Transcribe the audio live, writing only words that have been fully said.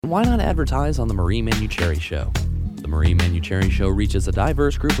Why not advertise on the Marie Manucherry Show? The Marie Manucherry Show reaches a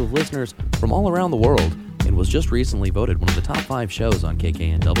diverse group of listeners from all around the world and was just recently voted one of the top 5 shows on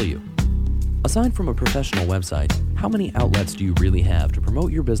KKNW. Aside from a professional website, how many outlets do you really have to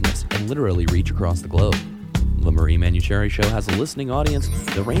promote your business and literally reach across the globe? The Marie Manucherry Show has a listening audience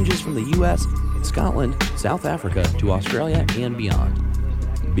that ranges from the U.S., Scotland, South Africa, to Australia and beyond.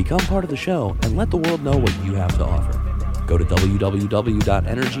 Become part of the show and let the world know what you have to offer. Go to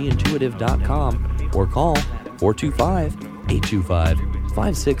www.energyintuitive.com or call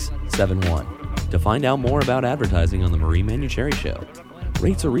 425-825-5671 to find out more about advertising on the Marie Manucherry Show.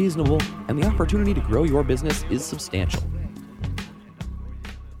 Rates are reasonable, and the opportunity to grow your business is substantial.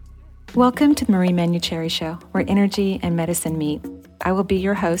 Welcome to the Marie Manucherry Show, where energy and medicine meet. I will be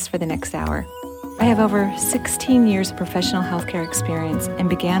your host for the next hour. I have over 16 years of professional healthcare experience and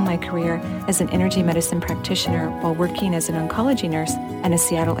began my career as an energy medicine practitioner while working as an oncology nurse at a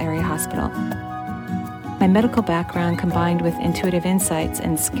Seattle area hospital. My medical background combined with intuitive insights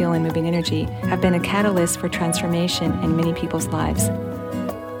and skill in moving energy have been a catalyst for transformation in many people's lives.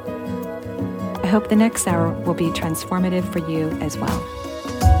 I hope the next hour will be transformative for you as well.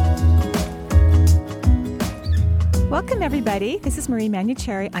 Welcome, everybody. This is Marie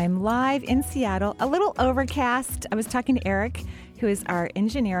Manucherry. I'm live in Seattle, a little overcast. I was talking to Eric, who is our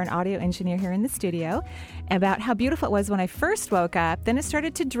engineer, an audio engineer here in the studio, about how beautiful it was when I first woke up. Then it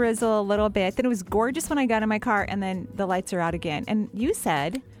started to drizzle a little bit. Then it was gorgeous when I got in my car, and then the lights are out again. And you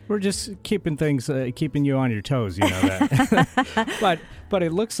said... We're just keeping you on your toes, you know that. But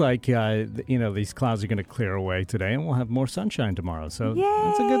it looks like, these clouds are going to clear away today, and we'll have more sunshine tomorrow. So Yay!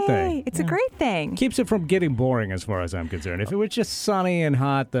 That's a good thing. It's a great thing. Keeps it from getting boring as far as I'm concerned. If it was just sunny and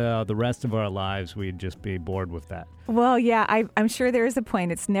hot the rest of our lives, we'd just be bored with that. Well, yeah, I'm sure there is a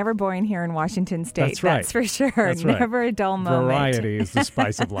point. It's never boring here in Washington State. That's right. That's for sure. That's right. Never a dull moment. Variety is the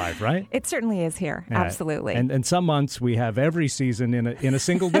spice of life, right? It certainly is here. Yeah. Absolutely. And some months we have every season in a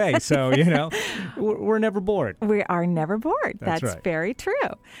single day. So, we're never bored. We are never bored. That's right. Very true.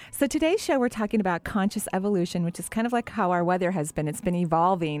 So today's show, we're talking about conscious evolution, which is kind of like how our weather has been. It's been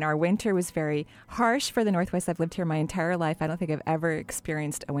evolving. Our winter was very harsh for the Northwest. I've lived here my entire life. I don't think I've ever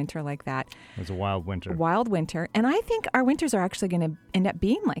experienced a winter like that. It was a wild winter. Wild winter. And I think our winters are actually going to end up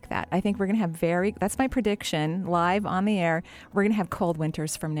being like that. I think we're going to have that's my prediction, live on the air, we're going to have cold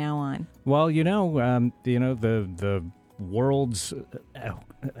winters from now on. Well, the world's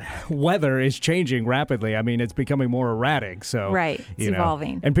weather is changing rapidly. I mean, it's becoming more erratic. So right, it's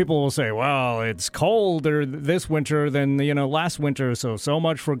evolving. And people will say, well, it's colder this winter than last winter, so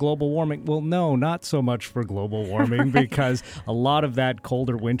much for global warming. Well, no, not so much for global warming right. Because a lot of that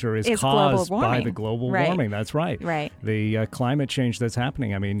colder winter is caused by the global warming. That's right. Right. The climate change that's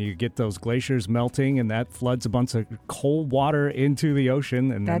happening. I mean, you get those glaciers melting, and that floods a bunch of cold water into the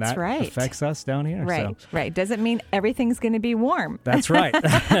ocean, and that's that right. affects us down here. Right, right. Doesn't mean everything's going to be warm. That's right.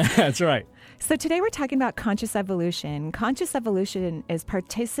 That's right. So today we're talking about conscious evolution. Conscious evolution is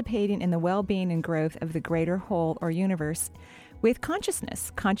participating in the well-being and growth of the greater whole or universe with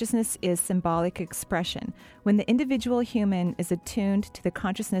consciousness. Consciousness is symbolic expression. When the individual human is attuned to the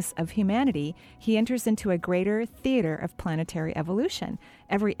consciousness of humanity, he enters into a greater theater of planetary evolution.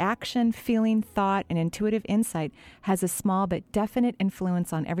 Every action, feeling, thought, and intuitive insight has a small but definite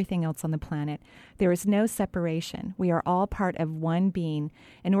influence on everything else on the planet. There is no separation. We are all part of one being.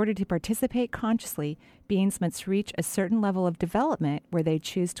 In order to participate consciously, beings must reach a certain level of development where they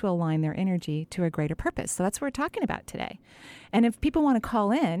choose to align their energy to a greater purpose. So that's what we're talking about today. And if people want to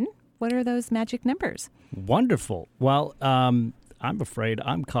call in, what are those magic numbers? Wonderful. Well, I'm afraid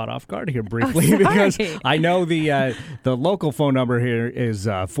I'm caught off guard here briefly because I know the local phone number here is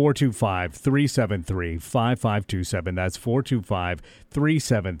 425-373-5527. That's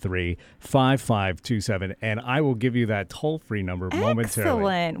 425-373-5527. And I will give you that toll-free number momentarily.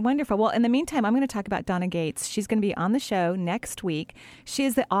 Excellent. Wonderful. Well, in the meantime, I'm going to talk about Donna Gates. She's going to be on the show next week. She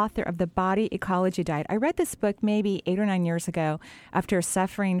is the author of The Body Ecology Diet. I read this book maybe 8 or 9 years ago after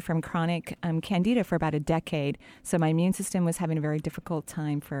suffering from chronic candida for about a decade. So my immune system was having a very difficult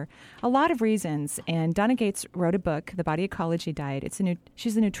time for a lot of reasons. And Donna Gates wrote a book, The Body Ecology Diet.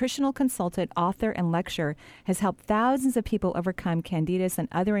 She's a nutritional consultant, author, and lecturer, has helped thousands of people overcome candidas and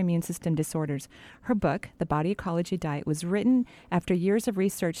other immune system disorders. Her book, The Body Ecology Diet, was written after years of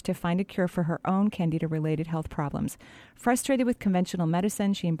research to find a cure for her own candida-related health problems. Frustrated with conventional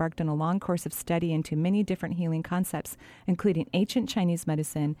medicine, she embarked on a long course of study into many different healing concepts, including ancient Chinese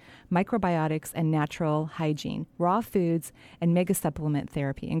medicine, microbiotics, and natural hygiene, raw foods, and omega supplement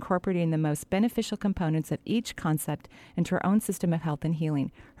therapy, incorporating the most beneficial components of each concept into her own system of health and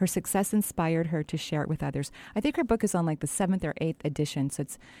healing. Her success inspired her to share it with others. I think her book is on like the 7th or 8th edition, so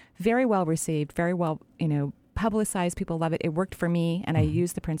it's very well received, very well, publicized. People love it. It worked for me, and I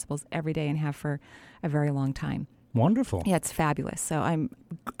use the principles every day and have for a very long time. Wonderful. Yeah, it's fabulous. So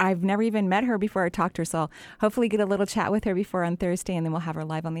I've never even met her before I talked to her, so I'll hopefully get a little chat with her before on Thursday, and then we'll have her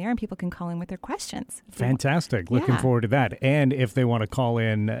live on the air, and people can call in with their questions. Fantastic. Looking forward to that. And if they want to call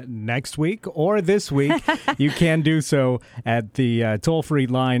in next week or this week, you can do so at the toll-free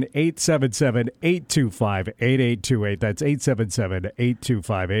line 877-825-8828. That's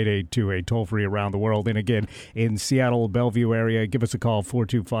 877-825-8828, toll-free around the world. And again, in Seattle, Bellevue area, give us a call,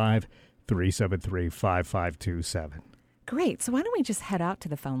 425-373-5527. Great. So why don't we just head out to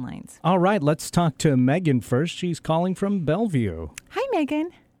the phone lines? All right, let's talk to Megan first. She's calling from Bellevue. Hi,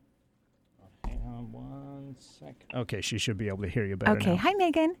 Megan. Hang on one second. Okay, she should be able to hear you better Okay. now. Hi,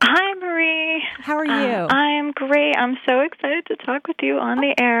 Megan. Hi, Marie. How are you? I'm great. I'm so excited to talk with you on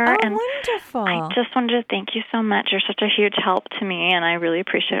the air. Oh, and wonderful. I just wanted to thank you so much. You're such a huge help to me, and I really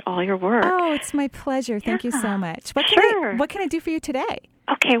appreciate all your work. Oh, it's my pleasure. Thank you so much. What can I do for you today?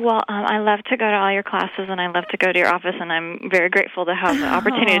 Okay, well, I love to go to all your classes, and I love to go to your office, and I'm very grateful to have the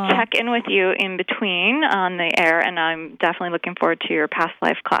opportunity to check in with you in between on the air, and I'm definitely looking forward to your past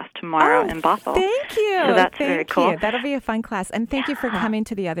life class tomorrow in Bothell. Thank you. So that's very cool. That'll be a fun class, and thank you for coming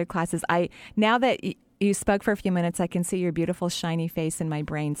to the other classes. Now that you spoke for a few minutes, I can see your beautiful, shiny face in my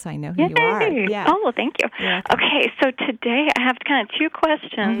brain, so I know who you are. Yeah. Oh, well, thank you. Yeah. Okay, so today I have kind of two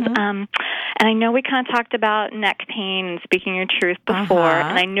questions. And I know we kind of talked about neck pain and speaking your truth before,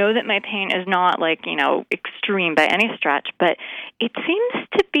 and I know that my pain is not extreme by any stretch, but it seems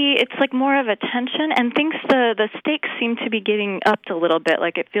to be, it's like more of a tension, and the stakes seem to be getting upped a little bit.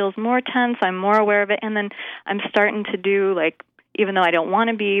 Like it feels more tense, I'm more aware of it, and then I'm starting to do, even though I don't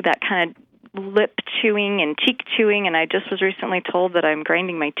want to be, that kind of lip chewing and cheek chewing, and I just was recently told that I'm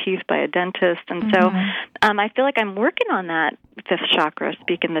grinding my teeth by a dentist, and so I feel like I'm working on that fifth chakra,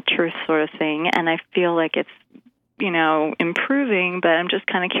 speaking the truth sort of thing, and I feel like it's improving, but I'm just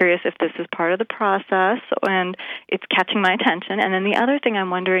kind of curious if this is part of the process and it's catching my attention. And then the other thing I'm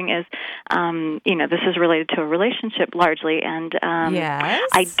wondering is, this is related to a relationship largely, and yes.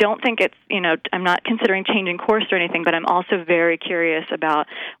 I don't think it's, I'm not considering changing course or anything, but I'm also very curious about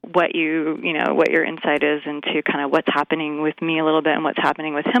what your insight is into kind of what's happening with me a little bit and what's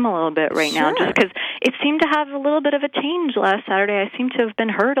happening with him a little bit right now, just because it seemed to have a little bit of a change last Saturday. I seem to have been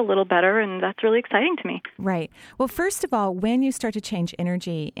heard a little better, and that's really exciting to me. Right. Well, first of all, when you start to change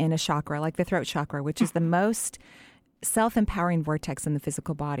energy in a chakra, like the throat chakra, which is the most self-empowering vortex in the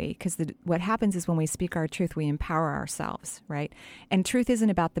physical body, because what happens is when we speak our truth, we empower ourselves, right? And truth isn't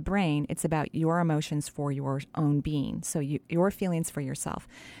about the brain. It's about your emotions for your own being, so your feelings for yourself.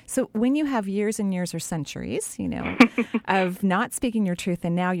 So when you have years and years or centuries, of not speaking your truth,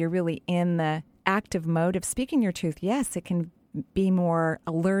 and now you're really in the active mode of speaking your truth, yes, it can be more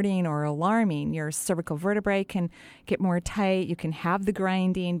alerting or alarming. Your cervical vertebrae can get more tight. You can have the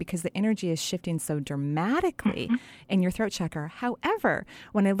grinding because the energy is shifting so dramatically in your throat chakra. However,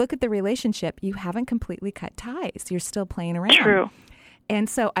 when I look at the relationship, you haven't completely cut ties. You're still playing around. True. And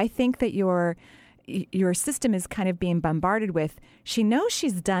so I think that your system is kind of being bombarded with, she knows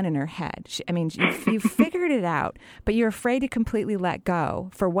she's done in her head. You've figured it out, but you're afraid to completely let go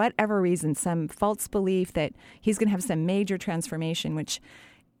for whatever reason, some false belief that he's going to have some major transformation, which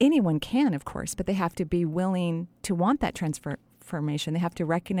anyone can, of course, but they have to be willing to want that transformation. They have to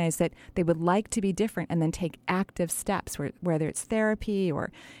recognize that they would like to be different and then take active steps, whether it's therapy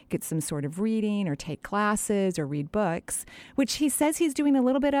or get some sort of reading or take classes or read books, which he says he's doing a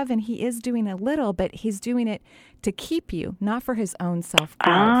little bit of, and he is doing a little, but he's doing it to keep you, not for his own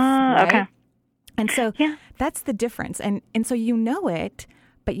self-growth. Right? Okay. And so that's the difference. And so you know it,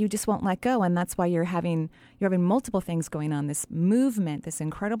 but you just won't let go, and that's why you're having multiple things going on, this movement, this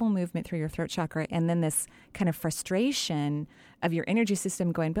incredible movement through your throat chakra, and then this kind of frustration of your energy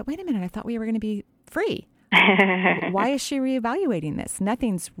system going, but wait a minute, I thought we were going to be free. Why is she reevaluating this?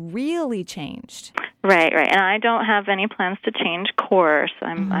 Nothing's really changed. Right. And I don't have any plans to change course.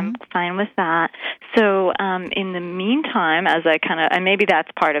 I'm fine with that. So in the meantime, as I maybe that's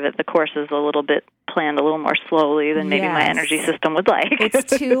part of it, the course is a little bit planned a little more slowly than maybe my energy system would like.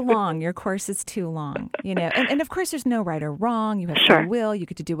 It's too long. Your course is too long, and of course there's no right or wrong. You have free will. You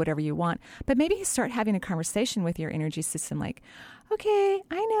get to do whatever you want. But maybe start having a conversation with your energy system like, okay,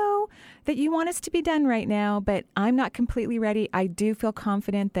 I know that you want us to be done right now, but I'm not completely ready. I do feel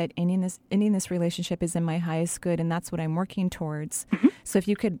confident that ending this relationship is in my highest good, and that's what I'm working towards. Mm-hmm. So if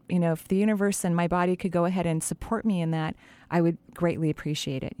you could, if the universe and my body could go ahead and support me in that, I would greatly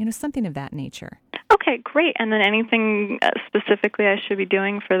appreciate it. Something of that nature. Okay, great. And then anything specifically I should be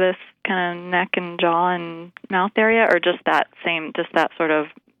doing for this kind of neck and jaw and mouth area, or just that sort of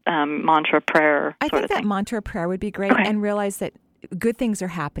mantra prayer? I think that mantra prayer would be great, and realize that good things are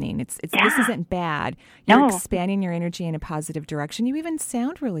happening. This isn't bad. You're expanding your energy in a positive direction. You even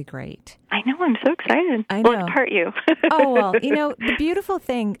sound really great. I know. I'm so excited. I know. Well, it's part you. Oh, well, the beautiful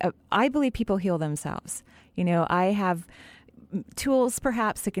thing, I believe people heal themselves. I have tools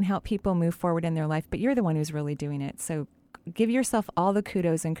perhaps that can help people move forward in their life, but you're the one who's really doing it. So give yourself all the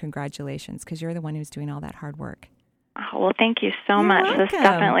kudos and congratulations, because you're the one who's doing all that hard work. Oh, well, thank you so much. Welcome. This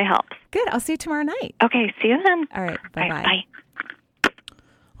definitely helps. Good. I'll see you tomorrow night. Okay. See you then. All right. Bye-bye. All right, bye.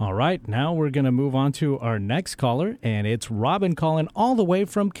 All right, now we're going to move on to our next caller, and it's Robin calling all the way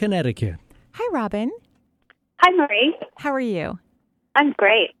from Connecticut. Hi, Robin. Hi, Marie. How are you? I'm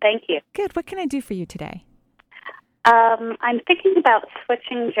great, thank you. Good. What can I do for you today? I'm thinking about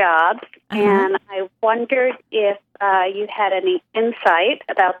switching jobs, and I wondered if you had any insight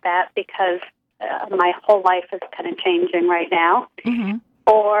about that, because my whole life is kind of changing right now. Mm-hmm.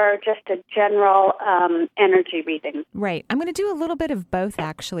 Or just a general energy reading. Right. I'm going to do a little bit of both,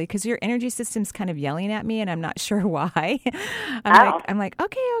 actually, because your energy system's kind of yelling at me, and I'm not sure why. I'm like,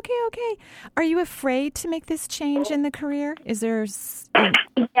 okay. Are you afraid to make this change in the career? Is there...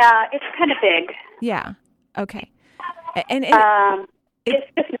 Yeah, it's kind of big. Yeah. Okay. And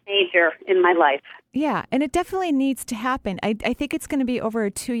it's just major in my life. Yeah, and it definitely needs to happen. I think it's going to be over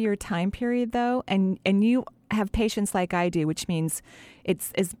a 2-year time period, though, and you have patience like I do, which means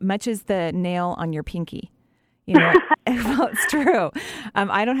it's as much as the nail on your pinky. Well, it's true.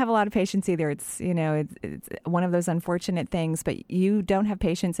 I don't have a lot of patience either. It's one of those unfortunate things, but you don't have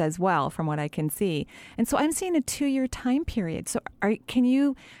patience as well, from what I can see. And so I'm seeing a 2-year time period. So can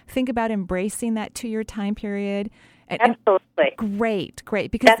you think about embracing that 2-year time period? Absolutely. Great.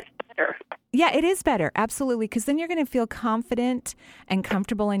 Because that's better. Yeah, it is better. Absolutely. Because then you're going to feel confident and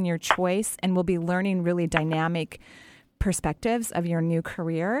comfortable in your choice, and will be learning really dynamic perspectives of your new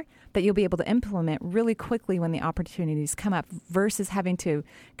career that you'll be able to implement really quickly when the opportunities come up, versus having to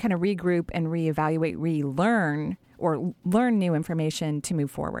kind of regroup and reevaluate, relearn, or learn new information to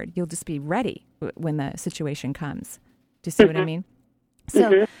move forward. You'll just be ready when the situation comes. Do you see what I mean?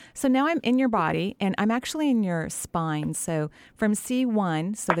 So now I'm in your body, and I'm actually in your spine. So from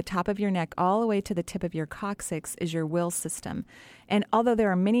C1, so the top of your neck, all the way to the tip of your coccyx is your will system. And although there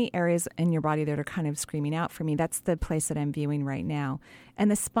are many areas in your body that are kind of screaming out for me, that's the place that I'm viewing right now.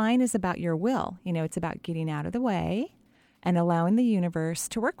 And the spine is about your will. It's about getting out of the way and allowing the universe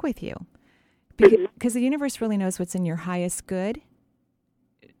to work with you. Because the universe really knows what's in your highest good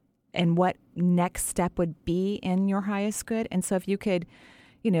and what next step would be in your highest good. And so if you could,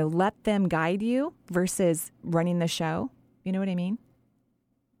 let them guide you versus running the show, you know what I mean?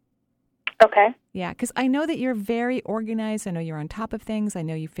 Okay. Yeah, because I know that you're very organized. I know you're on top of things. I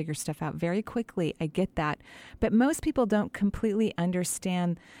know you figure stuff out very quickly. I get that. But most people don't completely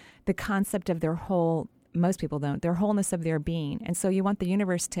understand the concept of their wholeness of their being. And so you want the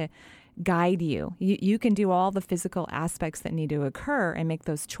universe to guide you. You can do all the physical aspects that need to occur and make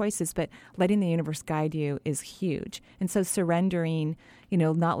those choices, but letting the universe guide you is huge. And so surrendering,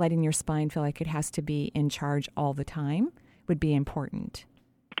 not letting your spine feel like it has to be in charge all the time would be important.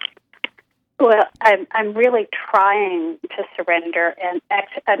 Well, I'm really trying to surrender, and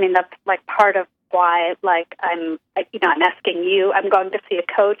that's like part of why, I'm asking you. I'm going to see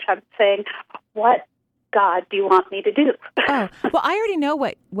a coach. I'm saying, what God do you want me to do? Oh, well, I already know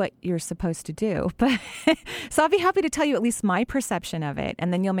what you're supposed to do, but so I'll be happy to tell you at least my perception of it,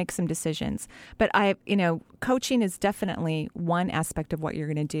 and then you'll make some decisions. But coaching is definitely one aspect of what you're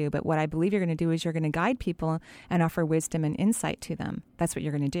going to do. But what I believe you're going to do is you're going to guide people and offer wisdom and insight to them. That's what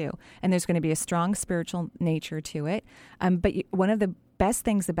you're going to do. And there's going to be a strong spiritual nature to it. But one of the best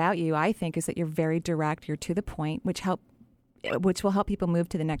things about you, I think, is that you're very direct. You're to the point, which will help people move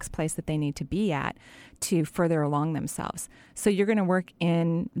to the next place that they need to be at to further along themselves. So you're going to work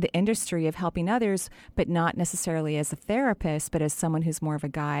in the industry of helping others, but not necessarily as a therapist, but as someone who's more of a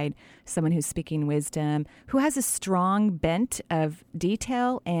guide, someone who's speaking wisdom, who has a strong bent of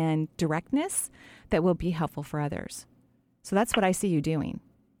detail and directness that will be helpful for others. So that's what I see you doing.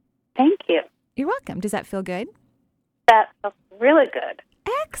 Thank you. You're welcome. Does that feel good? That feels really good.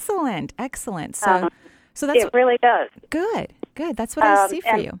 Excellent. So that's it really does. Good. That's what I see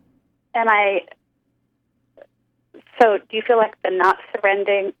for you. And so do you feel like the not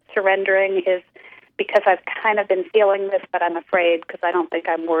surrendering is because I've kind of been feeling this, but I'm afraid because I don't think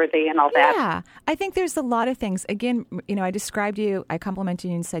I'm worthy and all that? Yeah, I think there's a lot of things. Again, I described you, I complimented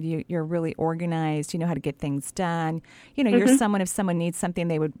you and said you're really organized, you know how to get things done. You're someone, if someone needs something,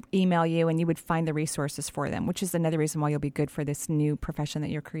 they would email you and you would find the resources for them, which is another reason why you'll be good for this new profession that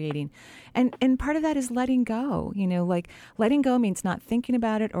you're creating. And part of that is letting go. Like letting go means not thinking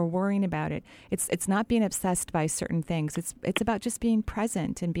about it or worrying about it. It's not being obsessed by certain things. It's about just being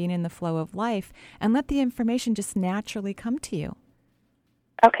present and being in the flow of life and let the information just naturally come to you.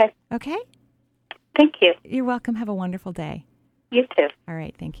 Okay. Okay? Thank you. You're welcome. Have a wonderful day. You too. All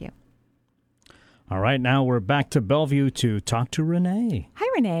right. Thank you. All right. Now we're back to Bellevue to talk to Renee. Hi,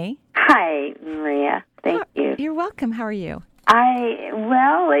 Renee. Hi, Maria. Thank you. You're welcome. How are you?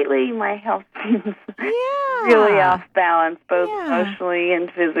 Lately my health seems really off balance, both emotionally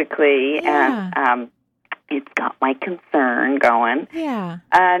and physically, and it's got my concern going. Yeah.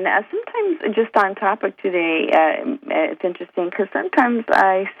 And sometimes, just on topic today, it's interesting because sometimes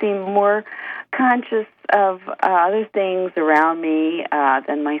I seem more conscious of other things around me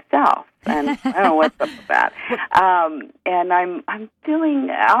than myself. And I don't know what's up with that. And I'm feeling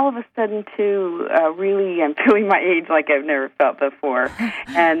all of a sudden too. I'm feeling my age like I've never felt before.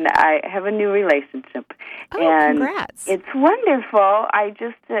 And I have a new relationship. Oh, and congrats! It's wonderful. I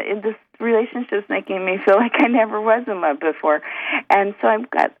just this relationship is making me feel like I never was in love before. And so I've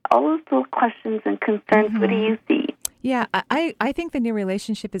got all those little questions and concerns. What do you see? Yeah, I think the new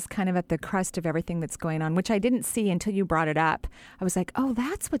relationship is kind of at the crust of everything that's going on, which I didn't see until you brought it up. I was like, oh,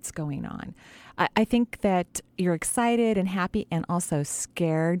 that's what's going on. I think that you're excited and happy and also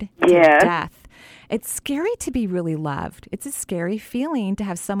scared to death. It's scary to be really loved. It's a scary feeling to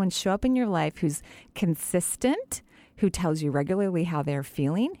have someone show up in your life who's consistent, who tells you regularly how they're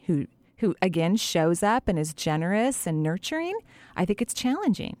feeling, who again shows up and is generous and nurturing. I think it's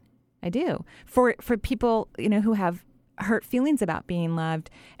challenging. I do. For people, who have hurt feelings about being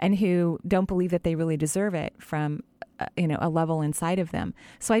loved and who don't believe that they really deserve it from a level inside of them.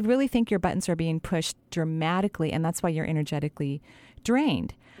 So I really think your buttons are being pushed dramatically, and that's why you're energetically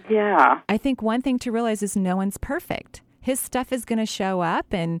drained. Yeah. I think one thing to realize is no one's perfect. His stuff is going to show up,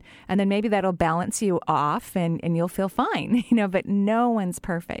 and then maybe that'll balance you off, and you'll feel fine, but no one's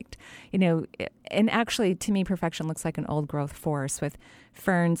perfect. And actually, to me, perfection looks like an old growth forest with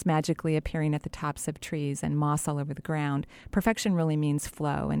ferns magically appearing at the tops of trees and moss all over the ground. Perfection really means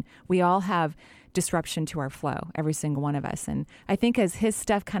flow, and we all have disruption to our flow, every single one of us. And I think as his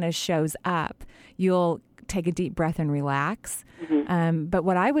stuff kind of shows up, you'll take a deep breath and relax. Mm-hmm. But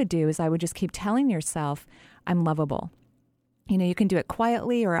what I would do is I would just keep telling yourself, I'm lovable. You can do it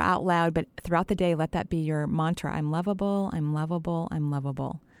quietly or out loud, but throughout the day, let that be your mantra. I'm lovable, I'm lovable, I'm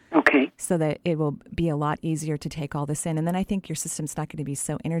lovable. Okay. So that it will be a lot easier to take all this in. And then I think your system's not going to be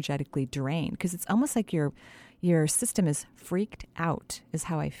so energetically drained because it's almost like your system is freaked out, is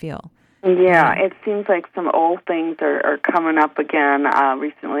how I feel. Yeah, it seems like some old things are coming up again.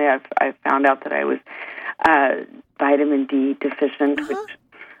 Recently, I've found out that I was vitamin D deficient, which,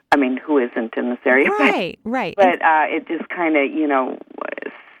 who isn't in this area? Right. But it just kind of,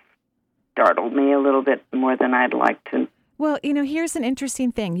 startled me a little bit more than I'd like to. Well, here's an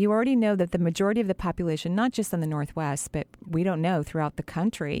interesting thing. You already know that the majority of the population, not just in the Northwest, but we don't know throughout the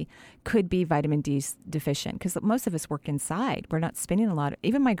country, could be vitamin D deficient because most of us work inside. We're not spending a lot.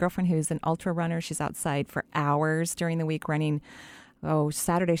 Even my girlfriend, who's an ultra runner, she's outside for hours during the week running.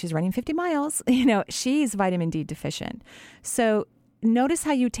 Saturday she's running 50 miles. She's vitamin D deficient. So notice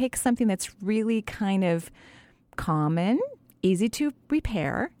how you take something that's really kind of common, easy to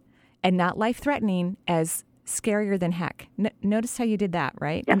repair, and not life-threatening as scarier than heck. Notice how you did that,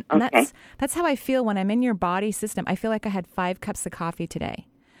 right? Yeah, and okay. That's how I feel when I'm in your body system. I feel like I had 5 cups of coffee today.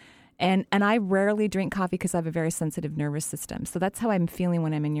 And I rarely drink coffee because I have a very sensitive nervous system. So that's how I'm feeling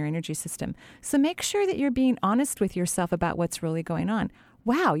when I'm in your energy system. So make sure that you're being honest with yourself about what's really going on.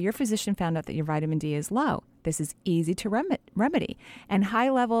 Wow, your physician found out that your vitamin D is low. This is easy to remedy. And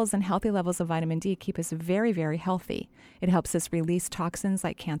high levels and healthy levels of vitamin D keep us very, very healthy. It helps us release toxins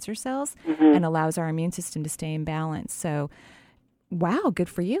like cancer cells and allows our immune system to stay in balance. So, wow, good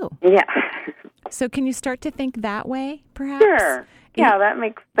for you. Yeah. So can you start to think that way, perhaps? Sure. Yeah, that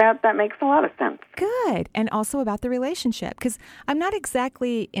makes a lot of sense. Good. And also about the relationship, because I'm not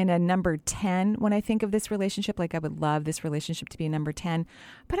exactly in a number 10 when I think of this relationship. Like I would love this relationship to be a number 10,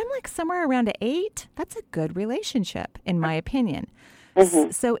 but I'm like somewhere around an 8. That's a good relationship, in my opinion.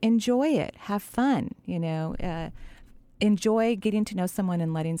 So enjoy it. Have fun. Enjoy getting to know someone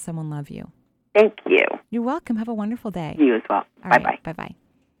and letting someone love you. Thank you. You're welcome. Have a wonderful day. You as well. All Bye-bye. right. Bye-bye.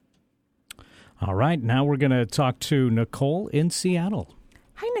 All right, now we're going to talk to Nicole in Seattle.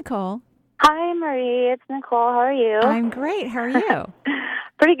 Hi, Nicole. Hi, Marie. It's Nicole. How are you? I'm great. How are you?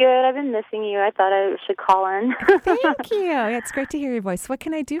 Pretty good. I've been missing you. I thought I should call in. Thank you. It's great to hear your voice. What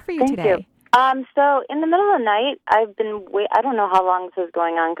can I do for you Thank today? You. So in the middle of the night, I don't know how long this is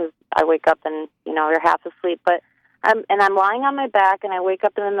going on because I wake up and, you're half asleep. But I'm lying on my back, and I wake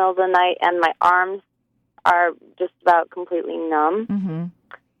up in the middle of the night, and my arms are just about completely numb. Mm-hmm.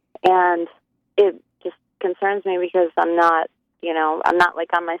 And it just concerns me because I'm not like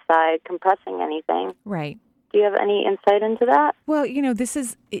on my side compressing anything. Right. Do you have any insight into that? Well, this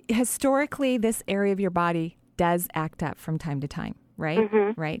is historically, this area of your body does act up from time to time, right?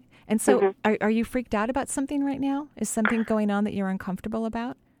 Mm-hmm. Right. And so are you freaked out about something right now? Is something going on that you're uncomfortable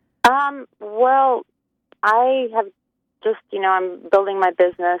about? Well, I have just, I'm building my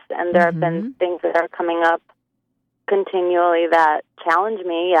business, and there have been things that are coming up continually that challenge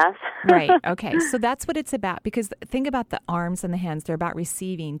me, yes. Right. Okay. So that's what it's about, because think about the arms and the hands. They're about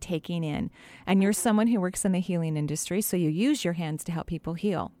receiving, taking in. And you're someone who works in the healing industry, so you use your hands to help people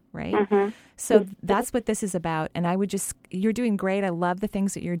heal, right? Mm-hmm. So that's what this is about. And you're doing great. I love the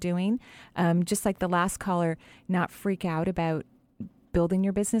things that you're doing. Just like the last caller, not freak out about building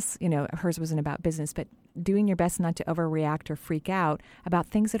your business. Hers wasn't about business, but doing your best not to overreact or freak out about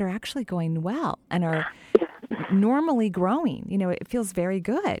things that are actually going well and are normally growing. It feels very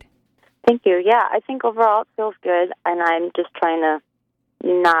good. Thank you. Yeah, I think overall it feels good, and I'm just trying to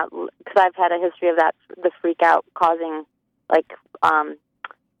not, because I've had a history of that, the freak out causing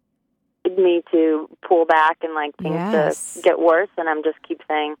me to pull back and things to get worse, and I'm just keep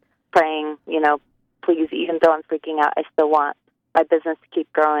praying, please, even though I'm freaking out, I still want my business to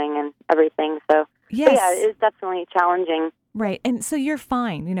keep growing and everything. So yes. Yeah, it's definitely challenging. Right. And so you're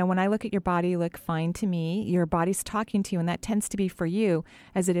fine. When I look at your body, you look fine to me. Your body's talking to you, and that tends to be for you,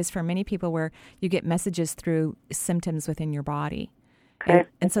 as it is for many people, where you get messages through symptoms within your body. Okay.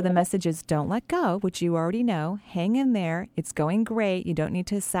 And so the message is, don't let go, which you already know. Hang in there. It's going great. You don't need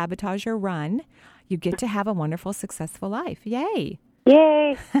to sabotage or run. You get to have a wonderful, successful life. Yay.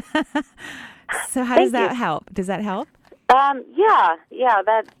 Yay. So how does that help? Does that help? Yeah,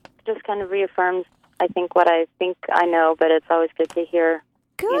 that just kind of reaffirms, I think, what I think I know, but it's always good to hear.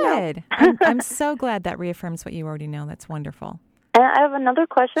 Good. I'm so glad that reaffirms what you already know. That's wonderful. And I have another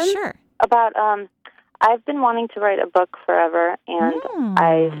question. Sure. About, I've been wanting to write a book forever, and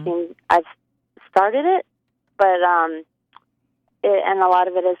I've started it, but and a lot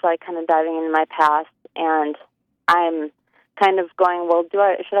of it is kind of diving into my past, and I'm kind of going, well,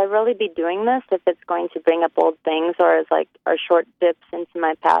 should I really be doing this if it's going to bring up old things, or are short dips into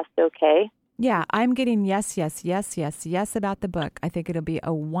my past okay? Yeah, I'm getting yes about the book. I think it'll be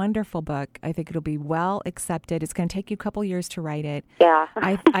a wonderful book. I think it'll be well accepted. It's going to take you a couple years to write it. Yeah.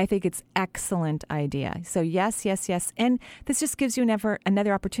 I think it's excellent idea. So yes. And this just gives you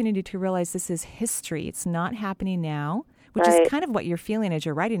another opportunity to realize this is history. It's not happening now, which is kind of what you're feeling as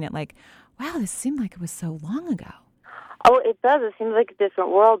you're writing it. Like, wow, this seemed like it was so long ago. Oh, it does. It seems like a different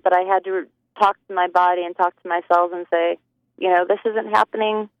world, but I had to talk to my body and talk to my cells and say, this isn't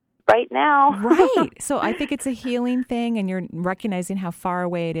happening right now. Right. So I think it's a healing thing, and you're recognizing how far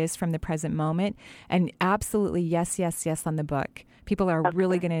away it is from the present moment. And absolutely yes on the book. People are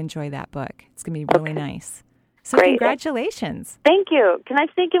really going to enjoy that book. It's going to be really nice. So great. Congratulations. Thank you. Can I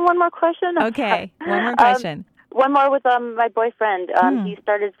sneak in one more question? Okay. One more question. One more with my boyfriend. He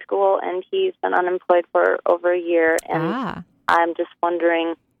started school, and he's been unemployed for over a year. And I'm just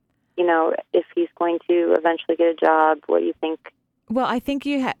wondering, if he's going to eventually get a job. What do you think? Well, I think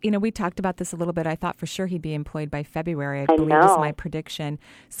we talked about this a little bit. I thought for sure he'd be employed by February. I believe is my prediction.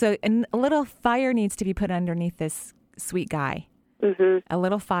 So a little fire needs to be put underneath this sweet guy. Mm-hmm. A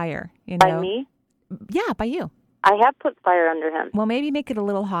little fire, By me? Yeah, by you. I have put fire under him. Well, maybe make it a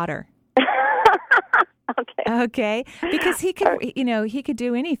little hotter. Okay. Okay. Because he could, he could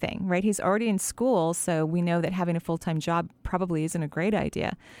do anything, right? He's already in school, so we know that having a full-time job probably isn't a great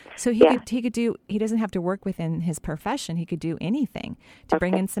idea. So he could do, he doesn't have to work within his profession. He could do anything to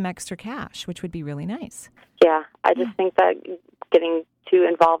bring in some extra cash, which would be really nice. Yeah. I just think that getting too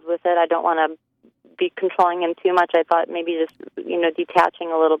involved with it, I don't want to be controlling him too much. I thought maybe just,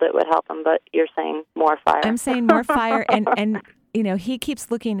 detaching a little bit would help him, but you're saying more fire. I'm saying more fire, and he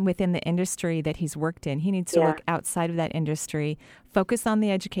keeps looking within the industry that he's worked in. He needs to look outside of that industry, focus on the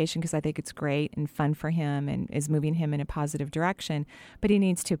education, because I think it's great and fun for him and is moving him in a positive direction. But he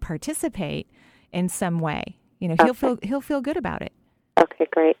needs to participate in some way. He'll feel good about it. Okay,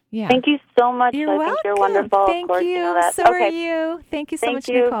 great. Yeah. Thank you so much. You're I welcome. think you're wonderful. Thank of course, you. you know that. So okay. are you. Thank you so Thank much,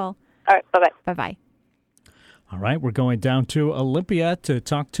 you. Nicole. All right, bye-bye. Bye-bye. All right, we're going down to Olympia to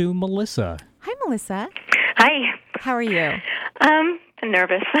talk to Melissa. Hi, Melissa. Hi. How are you?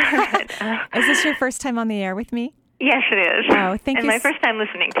 Nervous. Is this your first time on the air with me? Yes, it is. Oh, thank and you. my first time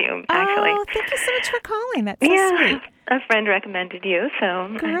listening to you, actually. Oh, thank you so much for calling. That's so yeah, sweet. a friend recommended you, so.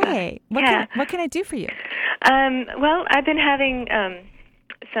 Great. What can I do for you? Well, I've been having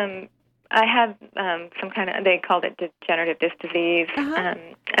some kind of, they called it degenerative disc disease,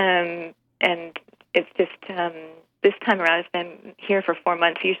 and it's just, this time around, it's been here for 4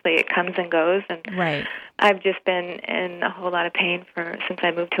 months. Usually it comes and goes, and right. I've just been in a whole lot of pain since I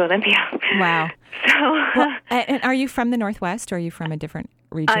moved to Olympia. Wow. So, well, and are you from the Northwest, or are you from a different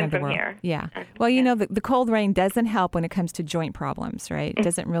region I'm of the from world? here. Yeah. Well, you know, the cold rain doesn't help when it comes to joint problems, right? It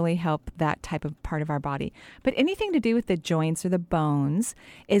doesn't really help that type of part of our body. But anything to do with the joints or the bones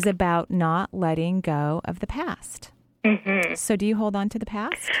is about not letting go of the past. Mm-hmm. So do you hold on to the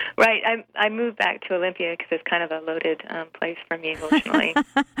past? Right. I moved back to Olympia because it's kind of a loaded place for me emotionally.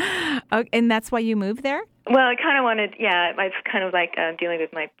 Oh, and that's why you moved there? Well, I kind of wanted, it's kind of like dealing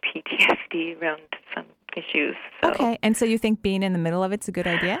with my PTSD around some issues. So. Okay. And so you think being in the middle of it's a good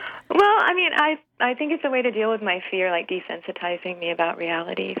idea? Well, I mean, I think it's a way to deal with my fear, like desensitizing me about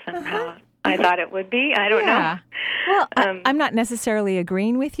reality somehow. I thought it would be. I don't know. Well, I'm not necessarily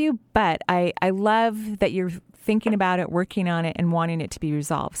agreeing with you, but I love that you're thinking about it, working on it, and wanting it to be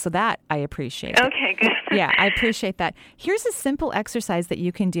resolved. So that I appreciate. Okay, good. Yeah, I appreciate that. Here's a simple exercise that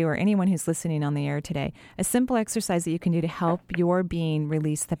you can do, or anyone who's listening on the air today, a simple exercise that you can do to help your being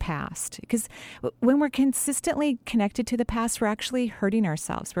release the past. Because when we're consistently connected to the past, we're actually hurting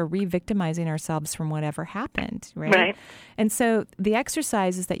ourselves. We're re-victimizing ourselves from whatever happened, right? Right. And so the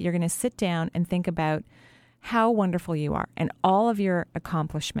exercise is that you're going to sit down and think about how wonderful you are and all of your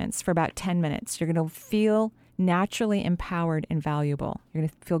accomplishments for about 10 minutes. You're going to feel naturally empowered and valuable. You're going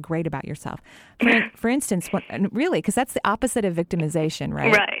to feel great about yourself. For instance, really, because that's the opposite of victimization,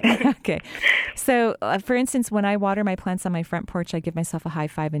 right? Right. Okay. So, for instance, when I water my plants on my front porch, I give myself a high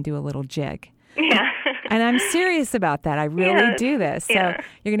five and do a little jig. Yeah. And I'm serious about that. I really do this. So Yeah.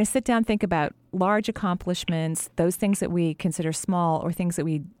 you're going to sit down, think about large accomplishments, those things that we consider small or things that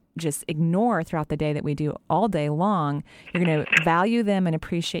we just ignore throughout the day that we do all day long. You're going to value them and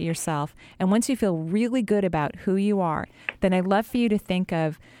appreciate yourself. And once you feel really good about who you are, then I'd love for you to think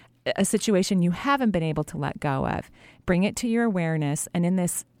of a situation you haven't been able to let go of. Bring it to your awareness, and in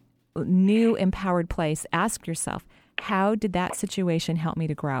this new empowered place, ask yourself, how did that situation help me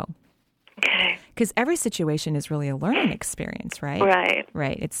to grow? Okay. Because every situation is really a learning experience, right? Right.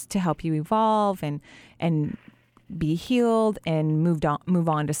 Right. It's to help you evolve and be healed and move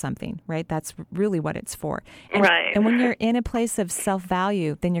on to something, right? That's really what it's for. And, right. And when you're in a place of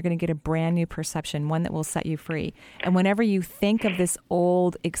self-value, then you're going to get a brand new perception, one that will set you free. And whenever you think of this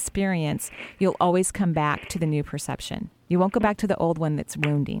old experience, you'll always come back to the new perception. You won't go back to the old one that's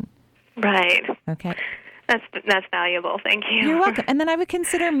wounding. Right. Okay. That's valuable. Thank you. You're welcome. And then I would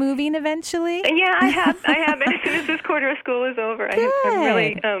consider moving eventually. Yeah, I have. As soon as this quarter of school is over,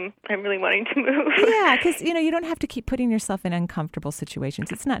 I'm really wanting to move. Yeah, because you don't have to keep putting yourself in uncomfortable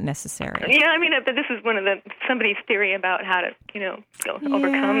situations. It's not necessary. Yeah, I mean, this is one of somebody's theory about how to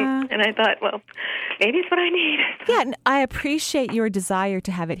overcome, and I thought, well, maybe it's what I need. Yeah, and I appreciate your desire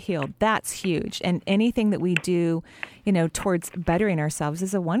to have it healed. That's huge, and anything that we do, towards bettering ourselves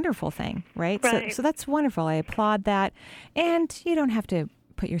is a wonderful thing, right? Right. So that's wonderful. I applaud that, and you don't have to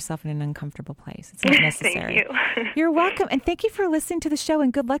put yourself in an uncomfortable place. It's not necessary. Thank you. You're welcome, and thank you for listening to the show,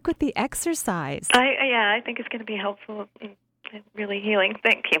 and good luck with the exercise. I think it's going to be helpful and really healing.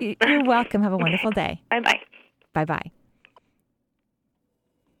 Thank you. You're welcome. Have a wonderful day. Bye-bye. Bye-bye.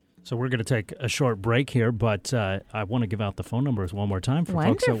 So we're going to take a short break here, but I want to give out the phone numbers one more time for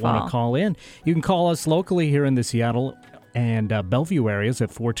folks that Wonderful. want to call in. You can call us locally here in the Seattle and Bellevue areas at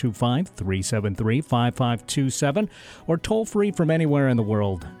 425-373-5527 or toll free from anywhere in the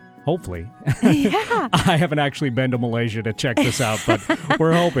world. Hopefully. Yeah. I haven't actually been to Malaysia to check this out, but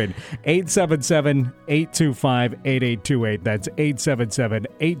we're hoping. 877-825-8828. That's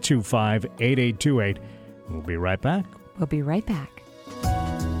 877-825-8828. We'll be right back. We'll be right back.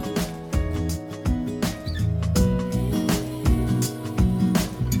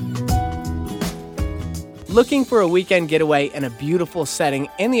 Looking for a weekend getaway in a beautiful setting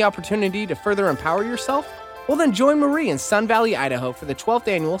and the opportunity to further empower yourself? Well, then join Marie in Sun Valley, Idaho for the 12th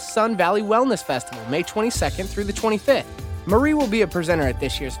Annual Sun Valley Wellness Festival, May 22nd through the 25th. Marie will be a presenter at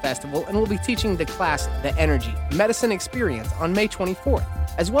this year's festival and will be teaching the class The Energy Medicine Experience on May 24th,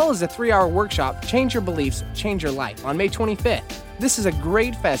 as well as a 3-hour workshop, Change Your Beliefs, Change Your Life, on May 25th. This is a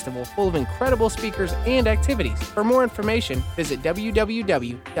great festival full of incredible speakers and activities. For more information, visit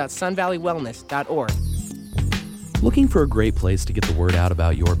www.sunvalleywellness.org. Looking for a great place to get the word out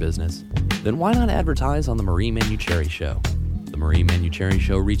about your business? Then why not advertise on the Marie Manucherry Show? The Marie Manucherry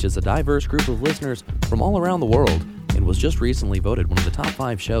Show reaches a diverse group of listeners from all around the world and was just recently voted one of the top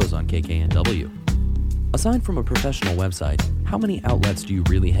 5 shows on KKNW. Aside from a professional website, how many outlets do you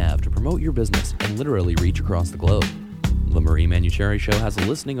really have to promote your business and literally reach across the globe? The Marie Manucherry Show has a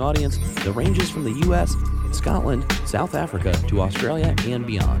listening audience that ranges from the U.S., Scotland, South Africa, to Australia and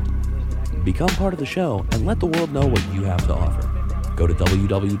beyond. Become part of the show and let the world know what you have to offer. Go to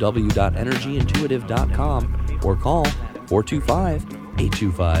www.energyintuitive.com or call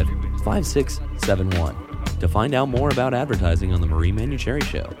 425-825-5671 to find out more about advertising on the Marie Manucherry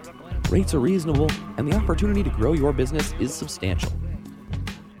Show. Rates are reasonable, and the opportunity to grow your business is substantial.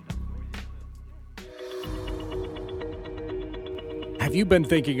 Have you been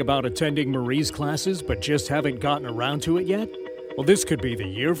thinking about attending Marie's classes but just haven't gotten around to it yet? Well, this could be the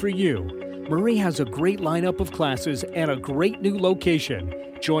year for you. Marie has a great lineup of classes and a great new location.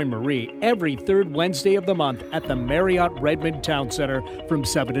 Join Marie every third Wednesday of the month at the Marriott Redmond Town Center from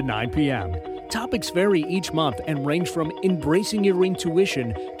 7 to 9 p.m. Topics vary each month and range from embracing your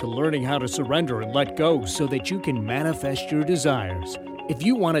intuition to learning how to surrender and let go so that you can manifest your desires. If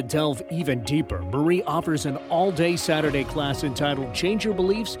you want to delve even deeper, Marie offers an all-day Saturday class entitled Change Your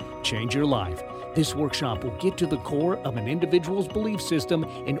Beliefs, Change Your Life. This workshop will get to the core of an individual's belief system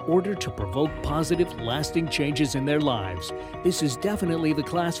in order to provoke positive, lasting changes in their lives. This is definitely the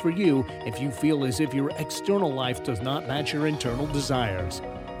class for you if you feel as if your external life does not match your internal desires.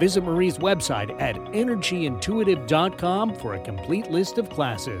 Visit Marie's website at energyintuitive.com for a complete list of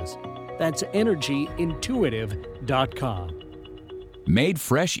classes. That's energyintuitive.com. Made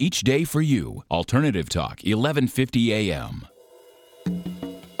fresh each day for you. Alternative Talk, 1150 a.m.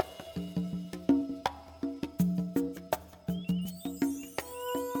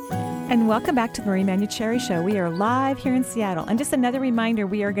 And welcome back to the Marie Manucherry Show. We are live here in Seattle. And just another reminder,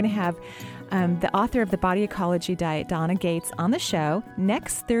 we are going to have the author of the Body Ecology Diet, Donna Gates, on the show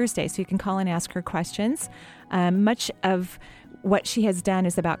next Thursday. So you can call and ask her questions. Much of what she has done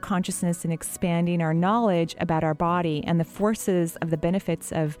is about consciousness and expanding our knowledge about our body and the forces of the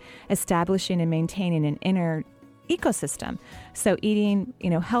benefits of establishing and maintaining an inner ecosystem. So eating,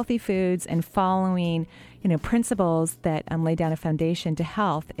 healthy foods and following, principles that lay down a foundation to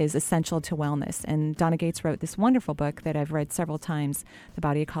health is essential to wellness. And Donna Gates wrote this wonderful book that I've read several times, The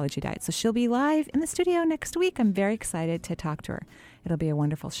Body Ecology Diet. So she'll be live in the studio next week. I'm very excited to talk to her. It'll be a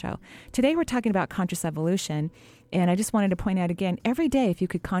wonderful show. Today we're talking about conscious evolution. And I just wanted to point out again, every day, if you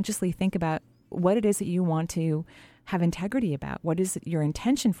could consciously think about what it is that you want to have integrity about, what is your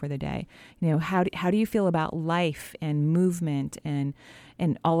intention for the day? How do you feel about life and movement and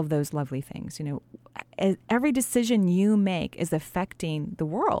all of those lovely things? Every decision you make is affecting the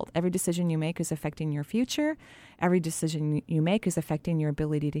world. Every decision you make is affecting your future. Every decision you make is affecting your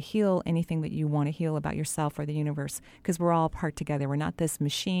ability to heal anything that you want to heal about yourself or the universe, because we're all part together. We're not this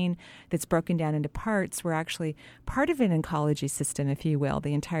machine that's broken down into parts. We're actually part of an ecology system, if you will.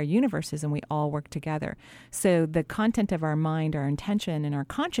 The entire universe is, and we all work together. So the content of our mind, our intention, and our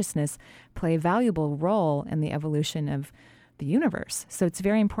consciousness play a valuable role in the evolution of the universe. So it's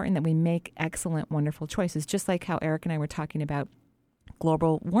very important that we make excellent, wonderful choices, just like how Eric and I were talking about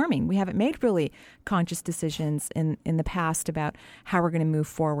global warming. We haven't made really conscious decisions in the past about how we're going to move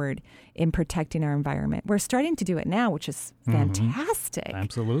forward in protecting our environment. We're starting to do it now, which is fantastic.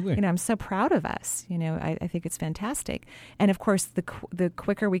 Absolutely. I'm so proud of us. I think it's fantastic. And of course, the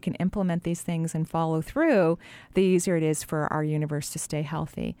quicker we can implement these things and follow through, the easier it is for our universe to stay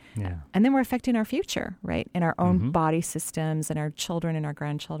healthy. Yeah. And then we're affecting our future, right? And our own body systems and our children and our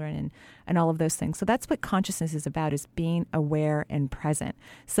grandchildren and all of those things. So that's what consciousness is about, is being aware and present.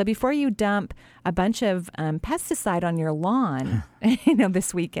 So before you dump a bunch of pesticide on your lawn,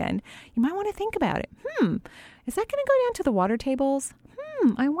 this weekend, you might want to think about it. Is that going to go down to the water tables?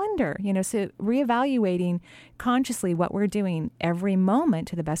 I wonder. So reevaluating consciously what we're doing every moment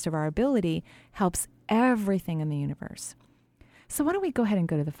to the best of our ability helps everything in the universe. So why don't we go ahead and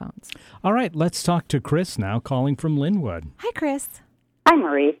go to the phones? All right, let's talk to Chris now, calling from Linwood. Hi, Chris. Hi,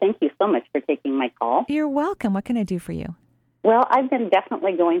 Marie. Thank you so much for taking my call. You're welcome. What can I do for you? Well, I've been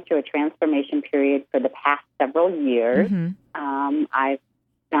definitely going through a transformation period for the past several years. I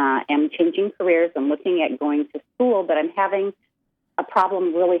am changing careers. I'm looking at going to school, but I'm having a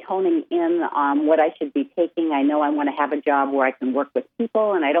problem really honing in on what I should be taking. I know I want to have a job where I can work with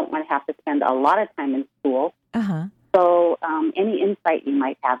people, and I don't want to have to spend a lot of time in school. Uh-huh. So any insight you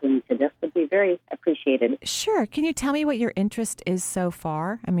might have into this would be very appreciated. Sure. Can you tell me what your interest is so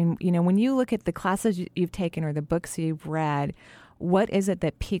far? I mean, when you look at the classes you've taken or the books you've read, what is it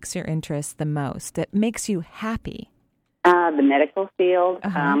that piques your interest the most, that makes you happy? The medical field.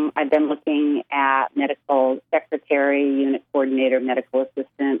 Uh-huh. I've been looking at medical secretary, unit coordinator, medical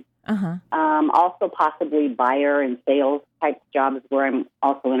assistant. Uh-huh. Also possibly buyer and sales type jobs where I'm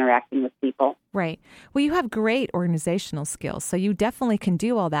also interacting with people. Right. Well, you have great organizational skills, so you definitely can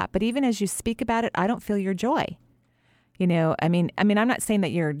do all that. But even as you speak about it, I don't feel your joy. I mean, I'm not saying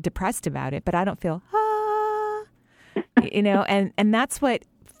that you're depressed about it, but I don't feel, and that's what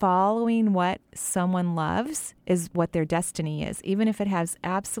following what someone loves is what their destiny is, even if it has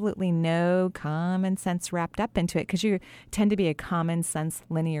absolutely no common sense wrapped up into it, because you tend to be a common sense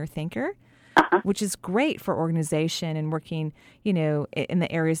linear thinker, which is great for organization and working, in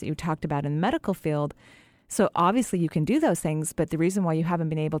the areas that you talked about in the medical field. So obviously you can do those things, but the reason why you haven't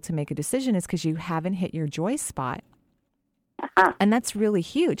been able to make a decision is because you haven't hit your joy spot. And that's really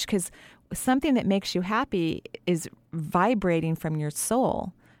huge, because something that makes you happy is vibrating from your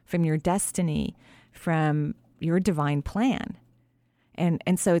soul, from your destiny, from your divine plan.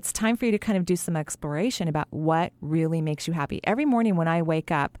 And so it's time for you to kind of do some exploration about what really makes you happy. Every morning when I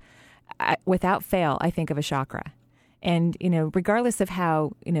wake up, without fail, I think of a chakra. And, regardless of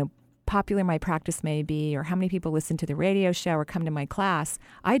how, popular my practice may be or how many people listen to the radio show or come to my class,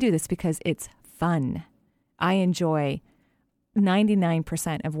 I do this because it's fun. I enjoy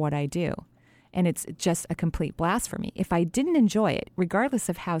 99% of what I do. And it's just a complete blast for me. If I didn't enjoy it, regardless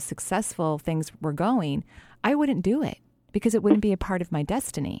of how successful things were going, I wouldn't do it because it wouldn't be a part of my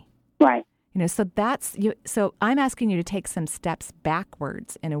destiny. Right. So I'm asking you to take some steps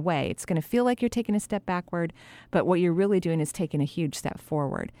backwards in a way. It's going to feel like you're taking a step backward, but what you're really doing is taking a huge step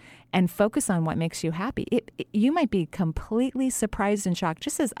forward and focus on what makes you happy. You might be completely surprised and shocked,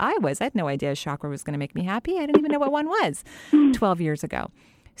 just as I was. I had no idea chakra was going to make me happy. I didn't even know what one was 12 years ago.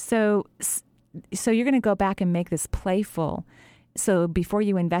 So you're going to go back and make this playful. So before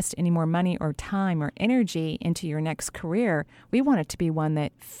you invest any more money or time or energy into your next career, we want it to be one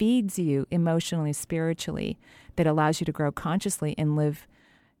that feeds you emotionally, spiritually, that allows you to grow consciously and live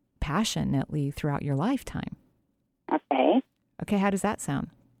passionately throughout your lifetime. Okay, how does that sound?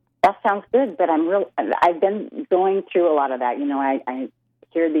 That sounds good, but I've been going through a lot of that. I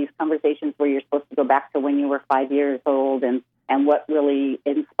hear these conversations where you're supposed to go back to when you were 5 years old and what really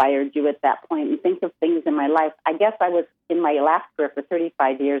inspired you at that point, and think of things in my life. I guess I was in my last career for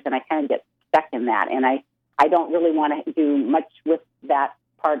 35 years, and I kind of get stuck in that, and I don't really want to do much with that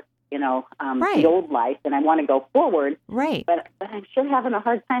part, the old life, and I want to go forward. Right. But I'm sure having a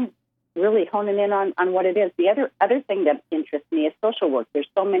hard time really honing in on what it is. The other thing that interests me is social work. There's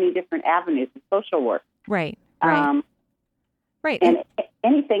so many different avenues of social work. Right. Right. And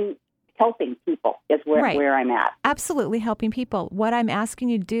anything helping people is where I'm at. Absolutely helping people. What I'm asking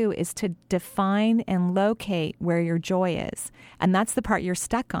you to do is to define and locate where your joy is. And that's the part you're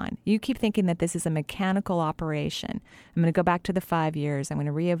stuck on. You keep thinking that this is a mechanical operation. I'm going to go back to the 5 years. I'm going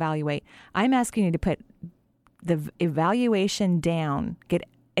to reevaluate. I'm asking you to put the evaluation down, get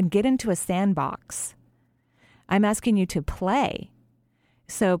into a sandbox. I'm asking you to play.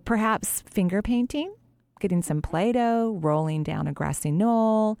 So perhaps finger painting, getting some Play-Doh, rolling down a grassy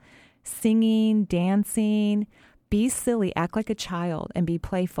knoll, singing, dancing, be silly, act like a child, and be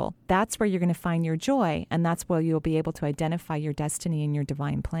playful. That's where you're going to find your joy, and that's where you'll be able to identify your destiny and your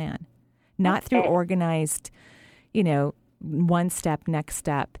divine plan. Not through organized, one step, next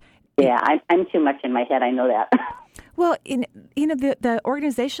step. Yeah, I'm too much in my head. I know that. Well, the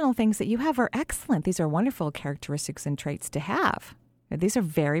organizational things that you have are excellent. These are wonderful characteristics and traits to have. These are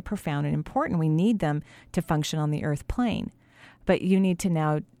very profound and important. We need them to function on the earth plane. But you need to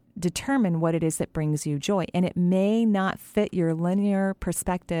now determine what it is that brings you joy. And it may not fit your linear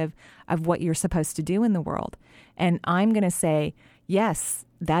perspective of what you're supposed to do in the world. And I'm going to say, yes,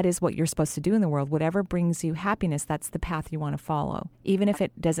 that is what you're supposed to do in the world. Whatever brings you happiness, that's the path you want to follow. Even if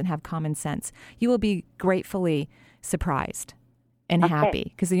it doesn't have common sense, you will be gratefully surprised and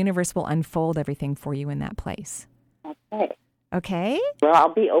happy because the universe will unfold everything for you in that place. Okay? Well,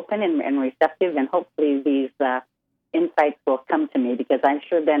 I'll be open and receptive, and hopefully these insights will come to me because I've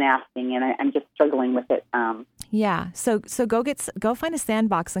sure been asking, and I'm just struggling with it. Yeah. So go find a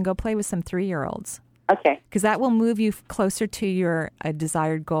sandbox and go play with some 3-year-olds. Okay. Because that will move you closer to your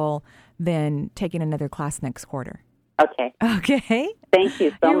desired goal than taking another class next quarter. Okay. Okay. Thank you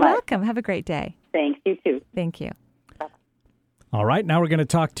so much. You're welcome. Have a great day. Thanks. You too. Thank you. All right, now we're going to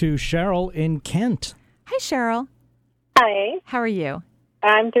talk to Cheryl in Kent. Hi, Cheryl. Hi. How are you?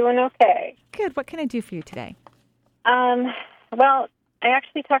 I'm doing okay. Good. What can I do for you today? Well, I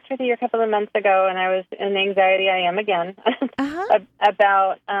actually talked with you a couple of months ago, and I was in anxiety. I am again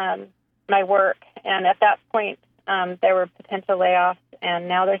about my work. And at that point, there were potential layoffs, and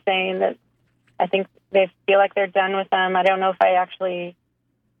now they're saying that I think they feel like they're done with them. I don't know if I actually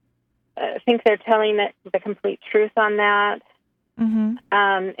think they're telling the complete truth on that. Mm-hmm.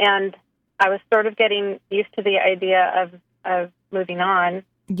 And I was sort of getting used to the idea of moving on.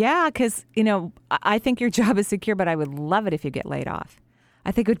 Yeah, because, I think your job is secure, but I would love it if you get laid off.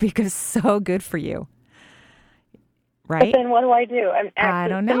 I think it would be so good for you. Right? But then what do I do? I'm I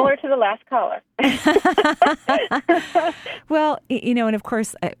don't know. Similar to the last caller. Well, and of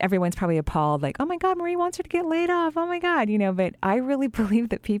course, everyone's probably appalled, like, oh my God, Marie wants her to get laid off. Oh my God, but I really believe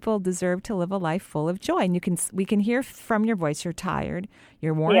that people deserve to live a life full of joy. And we can hear from your voice, you're tired,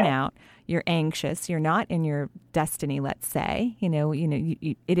 you're worn out, you're anxious, you're not in your destiny, let's say.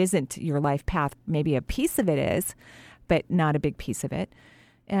 It isn't your life path. Maybe a piece of it is, but not a big piece of it.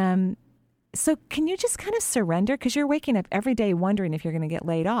 So can you just kind of surrender? Because you're waking up every day wondering if you're going to get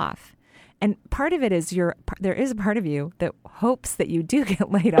laid off. And part of it is there is a part of you that hopes that you do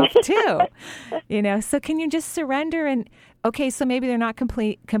get laid off too. So can you just surrender? And okay, so maybe they're not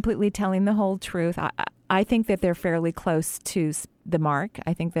completely telling the whole truth. I think that they're fairly close to the mark.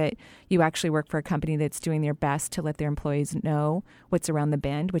 I think that you actually work for a company that's doing their best to let their employees know what's around the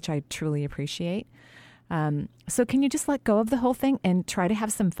bend, which I truly appreciate. So can you just let go of the whole thing and try to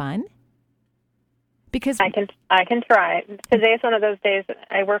have some fun? Because I can try. Today is one of those days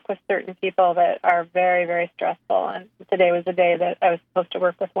I work with certain people that are very, very stressful, and today was the day that I was supposed to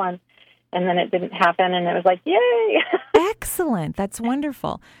work with one, and then it didn't happen, and it was like, yay! Excellent. That's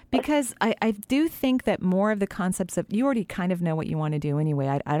wonderful. Because I do think that more of the concepts of, you already kind of know what you want to do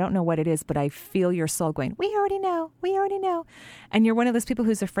anyway. I don't know what it is, but I feel your soul going, we already know. And you're one of those people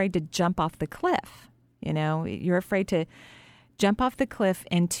who's afraid to jump off the cliff. You're afraid to jump off the cliff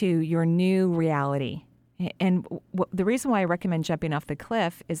into your new reality. And the reason why I recommend jumping off the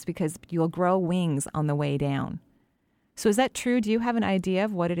cliff is because you'll grow wings on the way down. So is that true? Do you have an idea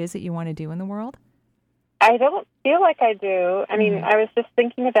of what it is that you want to do in the world? I don't feel like I do. I mean, I was just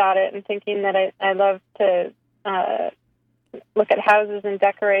thinking about it and thinking that I love to look at houses and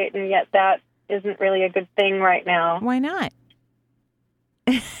decorate, and yet that isn't really a good thing right now. Why not?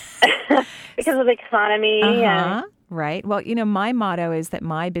 Because of the economy. Right. Well, my motto is that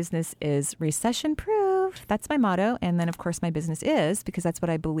my business is recession-proof. That's my motto. And then, of course, my business is, because that's what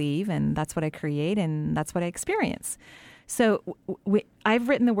I believe and that's what I create and that's what I experience. So I've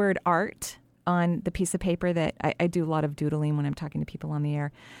written the word art on the piece of paper that I do a lot of doodling when I'm talking to people on the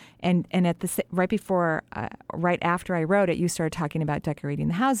air. And at right after I wrote it, you started talking about decorating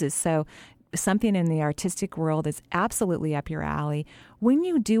the houses. So something in the artistic world is absolutely up your alley. When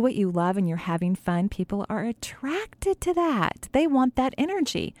you do what you love and you're having fun, people are attracted to that. They want that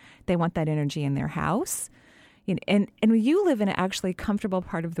energy. They want that energy in their house. And you live in an actually comfortable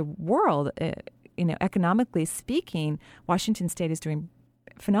part of the world. Economically speaking, Washington State is doing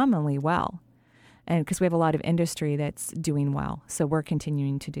phenomenally well. And because we have a lot of industry that's doing well. So we're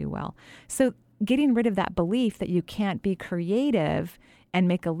continuing to do well. So getting rid of that belief that you can't be creative and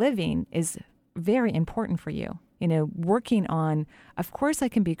make a living is very important for you. Working on, of course I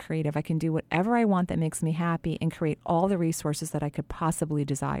can be creative. I can do whatever I want that makes me happy and create all the resources that I could possibly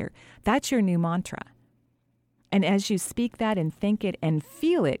desire. That's your new mantra. And as you speak that and think it and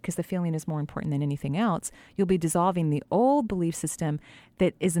feel it, because the feeling is more important than anything else, you'll be dissolving the old belief system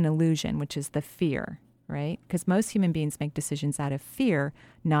that is an illusion, which is the fear, right? Because most human beings make decisions out of fear,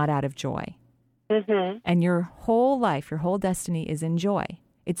 not out of joy. Mm-hmm. And your whole life, your whole destiny is in joy.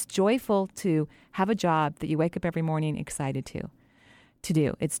 It's joyful to have a job that you wake up every morning excited to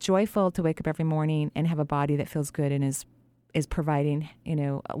do. It's joyful to wake up every morning and have a body that feels good and is providing,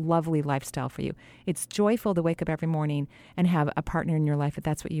 a lovely lifestyle for you. It's joyful to wake up every morning and have a partner in your life if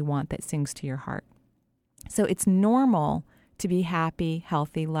that's what you want, that sings to your heart. So it's normal to be happy,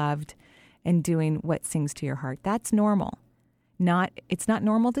 healthy, loved, and doing what sings to your heart. That's normal. It's not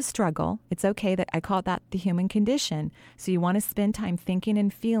normal to struggle. It's okay. That I call that the human condition. So you want to spend time thinking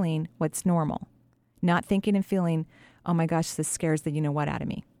and feeling what's normal, not thinking and feeling, oh my gosh, this scares the you-know-what out of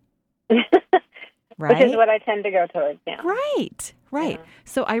me. Right? Which is what I tend to go towards now. Right. Yeah.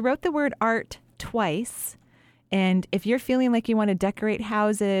 So I wrote the word art twice And if you're feeling like you want to decorate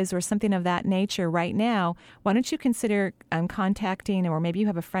houses or something of that nature right now, why don't you consider contacting, or maybe you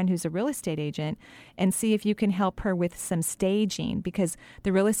have a friend who's a real estate agent, and see if you can help her with some staging, because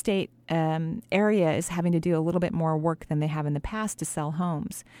the real estate area is having to do a little bit more work than they have in the past to sell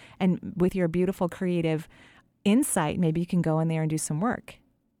homes. And with your beautiful creative insight, maybe you can go in there and do some work.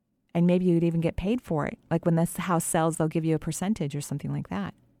 And maybe you'd even get paid for it. Like when this house sells, they'll give you a percentage or something like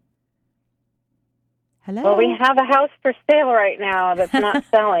that. Hello? Well, we have a house for sale right now that's not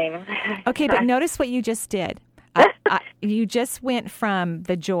selling. Okay, but notice what you just did. You just went from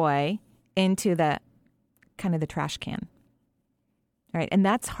the joy into the kind of the trash can. All right, and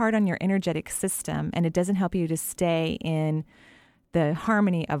that's hard on your energetic system, and it doesn't help you to stay in the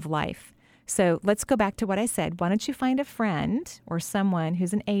harmony of life. So let's go back to what I said. Why don't you find a friend or someone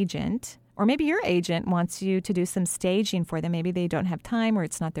who's an agent, or maybe your agent wants you to do some staging for them. Maybe they don't have time or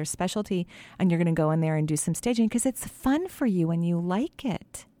it's not their specialty, and you're going to go in there and do some staging because it's fun for you and you like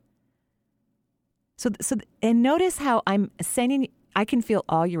it. So, and notice how I'm sending, I can feel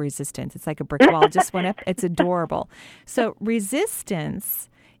all your resistance. It's like a brick wall just went up. It's adorable. So resistance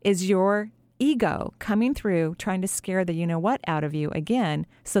is your ego coming through, trying to scare the you-know-what out of you again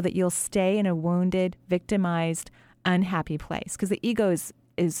so that you'll stay in a wounded, victimized, unhappy place. Because the ego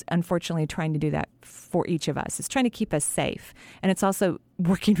is unfortunately trying to do that for each of us. It's trying to keep us safe. And it's also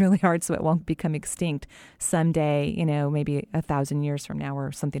working really hard so it won't become extinct someday, maybe 1,000 years from now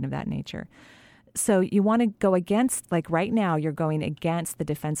or something of that nature. So you want to go against, like right now, you're going against the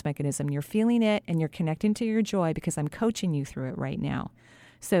defense mechanism. You're feeling it and you're connecting to your joy because I'm coaching you through it right now.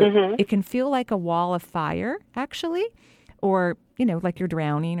 So it can feel like a wall of fire, actually, or, like you're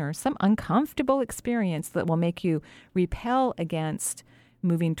drowning or some uncomfortable experience that will make you repel against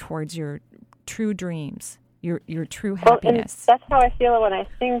moving towards your true dreams, your true happiness. Well, and that's how I feel when I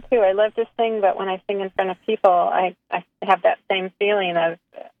sing, too. I love to sing, but when I sing in front of people, I have that same feeling of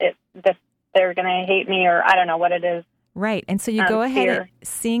it, that they're going to hate me, or I don't know what it is. Right. And so you go ahead and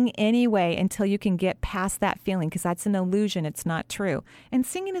sing anyway until you can get past that feeling, because that's an illusion. It's not true. And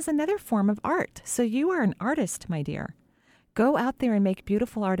singing is another form of art. So you are an artist, my dear. Go out there and make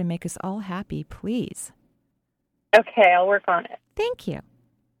beautiful art and make us all happy, please. Okay, I'll work on it. Thank you.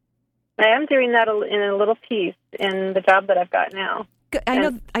 I am doing that in a little piece in the job that I've got now.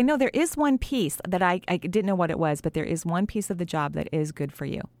 I know there is one piece that I didn't know what it was, but there is one piece of the job that is good for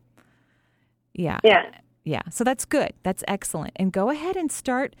you. Yeah. Yeah. So that's good. That's excellent. And go ahead and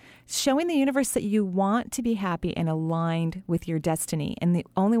start showing the universe that you want to be happy and aligned with your destiny. And the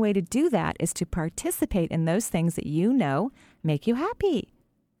only way to do that is to participate in those things that you know make you happy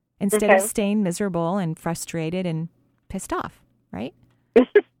instead of staying miserable and frustrated and pissed off, right?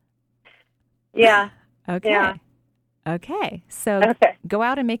 Yeah. Okay. Yeah. Okay. So go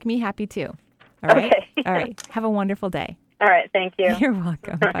out and make me happy too. All right. Okay. All right. Have a wonderful day. All right. Thank you. You're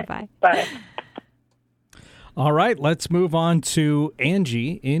welcome. Bye-bye. Bye. All right, let's move on to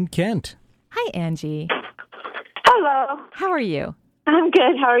Angie in Kent. Hi, Angie. Hello. How are you? I'm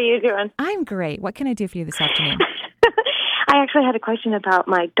good. How are you doing? I'm great. What can I do for you this afternoon? I actually had a question about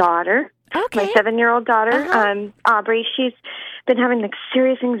my daughter, my 7-year-old daughter, Aubrey. She's been having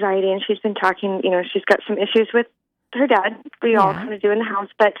serious anxiety, and she's been talking, she's got some issues with her dad. We all kind of do in the house,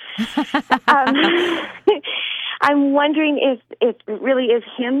 but I'm wondering if it really is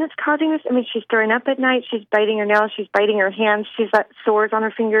him that's causing this. I mean, she's throwing up at night. She's biting her nails. She's biting her hands. She's got sores on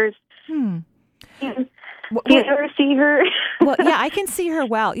her fingers. Do you ever see her? Well, yeah, I can see her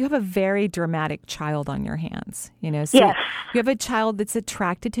well. You have a very dramatic child on your hands. So you have a child that's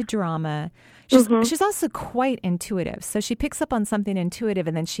attracted to drama. She's also quite intuitive. So she picks up on something intuitive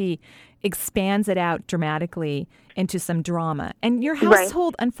and then she expands it out dramatically into some drama. And your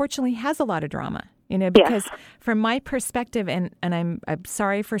household, unfortunately, has a lot of drama. Because from my perspective, and I'm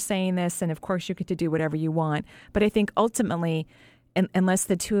sorry for saying this, and of course you get to do whatever you want, but I think ultimately, unless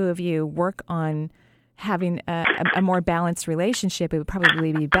the two of you work on having a more balanced relationship, it would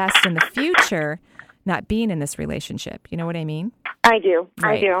probably be best in the future not being in this relationship. You know what I mean? I do.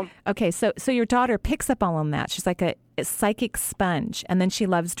 Right. I do. Okay, so your daughter picks up on that. She's like a psychic sponge, and then she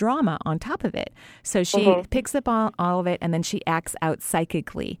loves drama on top of it. So she picks up on all of it, and then she acts out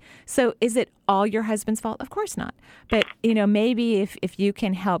psychically. So is it all your husband's fault? Of course not. But, maybe if you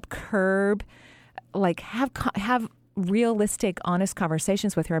can help curb, like have realistic, honest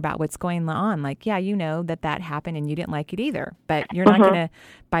conversations with her about what's going on. Like, that happened and you didn't like it either, but you're not going to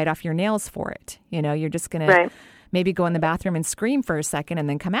bite off your nails for it. You're just going to maybe go in the bathroom and scream for a second and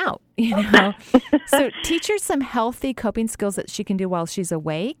then come out, So teach her some healthy coping skills that she can do while she's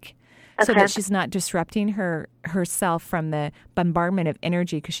awake so that she's not disrupting herself from the bombardment of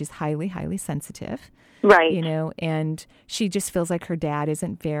energy, because she's highly, highly sensitive. Right. And she just feels like her dad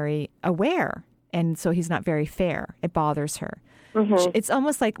isn't very aware, and so he's not very fair. It bothers her. Mm-hmm. It's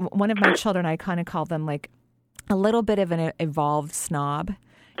almost like one of my children, I kind of call them like a little bit of an evolved snob.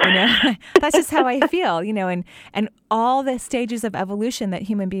 That's just how I feel, and all the stages of evolution that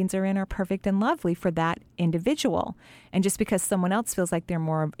human beings are in are perfect and lovely for that individual. And just because someone else feels like they're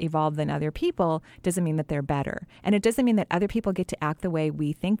more evolved than other people doesn't mean that they're better. And it doesn't mean that other people get to act the way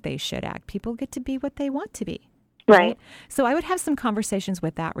we think they should act. People get to be what they want to be. Right. So I would have some conversations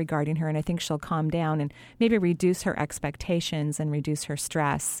with that regarding her, and I think she'll calm down and maybe reduce her expectations and reduce her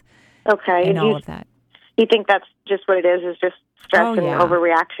stress. Okay. And all of that. You think that's just what it is just stress and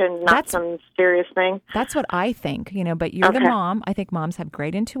overreaction, not some serious thing? That's what I think, but you're the mom. I think moms have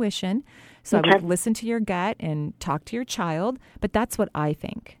great intuition. So I would listen to your gut and talk to your child, but that's what I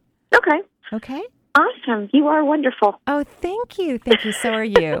think. Okay. Okay? Awesome. You are wonderful. Oh, thank you. Thank you. So are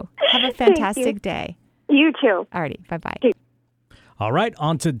you. Have a fantastic day. You too. Alrighty. Bye-bye. All right.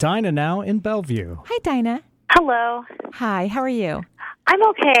 On to Dinah now in Bellevue. Hi, Dinah. Hello. Hi. How are you? I'm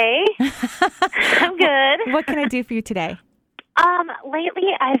okay. I'm good. What can I do for you today? Lately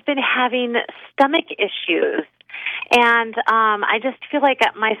I've been having stomach issues, and I just feel like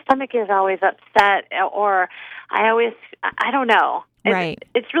my stomach is always upset, or I don't know. Right.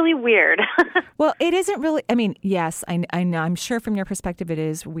 It's really weird. Well, it isn't really, yes, I know, I'm sure from your perspective it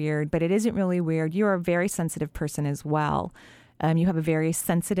is weird, but it isn't really weird. You're a very sensitive person as well. You have a very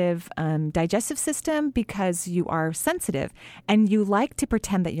sensitive digestive system because you are sensitive, and you like to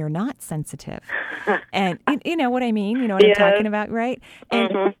pretend that you're not sensitive. And you know what I mean? You know what I'm talking about, right?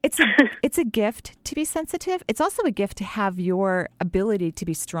 And it's a gift to be sensitive. It's also a gift to have your ability to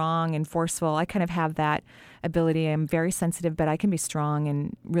be strong and forceful. I kind of have that ability. I'm very sensitive, but I can be strong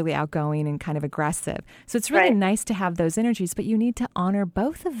and really outgoing and kind of aggressive. So it's really nice to have those energies, but you need to honor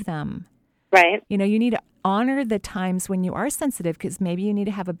both of them. Right. You need to honor the times when you are sensitive, because maybe you need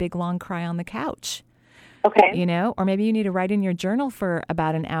to have a big, long cry on the couch. Okay. Or maybe you need to write in your journal for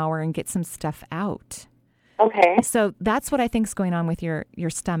about an hour and get some stuff out. Okay. So that's what I think is going on with your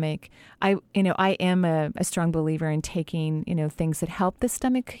stomach. I am a strong believer in taking, things that help the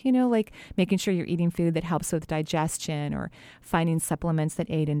stomach, like making sure you're eating food that helps with digestion, or finding supplements that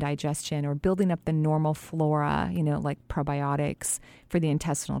aid in digestion, or building up the normal flora, like probiotics for the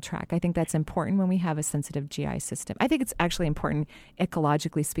intestinal tract. I think that's important when we have a sensitive GI system. I think it's actually important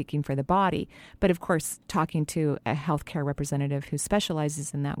ecologically speaking for the body. But of course, talking to a healthcare representative who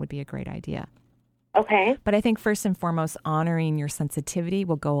specializes in that would be a great idea. Okay. But I think first and foremost, honoring your sensitivity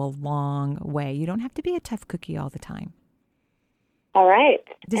will go a long way. You don't have to be a tough cookie all the time. All right.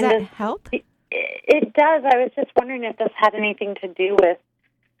 Does that help? It does. I was just wondering if this had anything to do with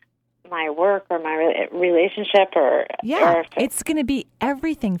my work or my relationship, or it's going to be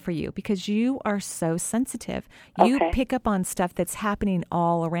everything for you because you are so sensitive. You pick up on stuff that's happening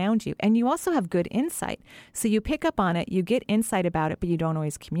all around you, and you also have good insight. So you pick up on it, you get insight about it, but you don't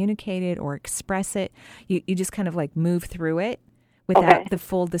always communicate it or express it. You just kind of like move through it without the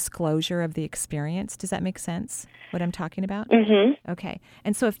full disclosure of the experience. Does that make sense, what I'm talking about? Mm-hmm. Okay.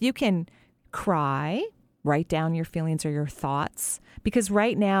 And so if you can cry, write down your feelings or your thoughts, because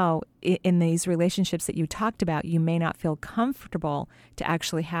right now in these relationships that you talked about, you may not feel comfortable to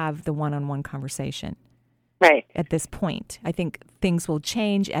actually have the one-on-one conversation. Right. At this point, I think things will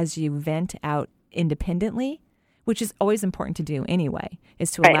change as you vent out independently, which is always important to do anyway,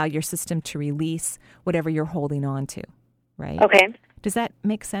 is to allow your system to release whatever you're holding on to, right? Okay. Does that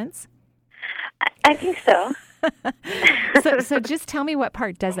make sense? I think so. So just tell me what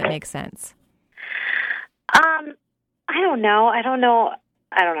part doesn't make sense. I don't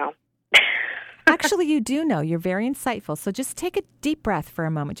know. Actually, you do know. You're very insightful. So just take a deep breath for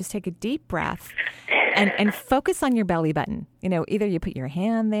a moment. Just take a deep breath and focus on your belly button. Either you put your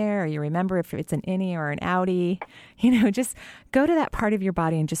hand there or you remember if it's an innie or an outie. Just go to that part of your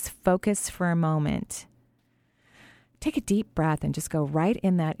body and just focus for a moment. Take a deep breath and just go right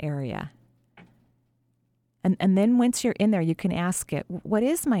in that area. And then once you're in there, you can ask it, what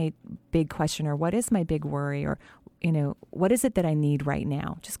is my big question, or what is my big worry, or, what is it that I need right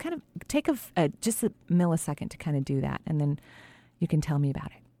now? Just kind of take just a millisecond to kind of do that, and then you can tell me about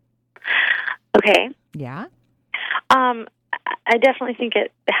it. Okay. Yeah? I definitely think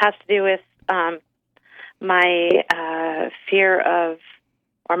it has to do with my fear of,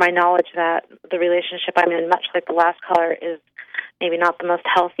 or my knowledge that the relationship I'm in, much like the last caller, is maybe not the most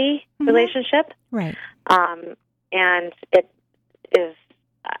healthy relationship. Right. And it is,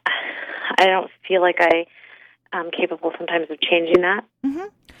 I don't feel like I'm capable sometimes of changing that. Mm-hmm.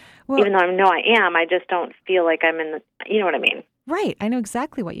 even though I know I am, I just don't feel like I'm in the, you know what I mean? Right. I know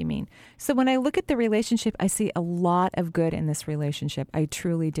exactly what you mean. So when I look at the relationship, I see a lot of good in this relationship. I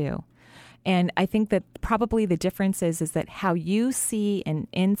truly do. And I think that probably the difference is that how you see and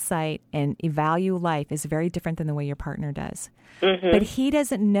insight and evaluate life is very different than the way your partner does. Mm-hmm. But he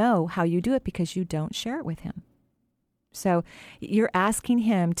doesn't know how you do it because you don't share it with him. So you're asking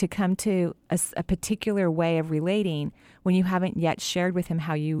him to come to a particular way of relating when you haven't yet shared with him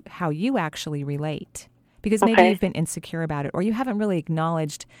how you actually relate. Because maybe you've been insecure about it, or you haven't really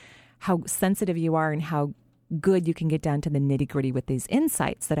acknowledged how sensitive you are and how good you can get down to the nitty-gritty with these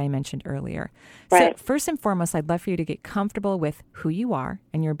insights that I mentioned earlier. Right. So first and foremost, I'd love for you to get comfortable with who you are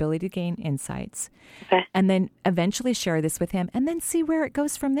and your ability to gain insights. Okay. And then eventually share this with him and then see where it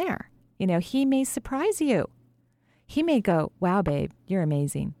goes from there. You know, he may surprise you. He may go, wow, babe, you're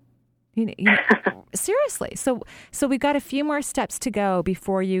amazing. You know, seriously. So we've got a few more steps to go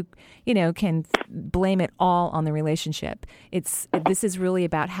before you can blame it all on the relationship. This is really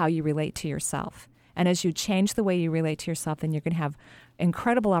about how you relate to yourself. And as you change the way you relate to yourself, then you're going to have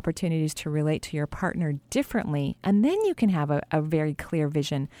incredible opportunities to relate to your partner differently. And then you can have a very clear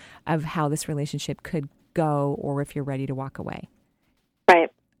vision of how this relationship could go, or if you're ready to walk away. Right.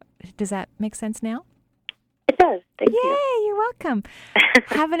 Does that make sense now? It does. Thank you. Yay, you're welcome.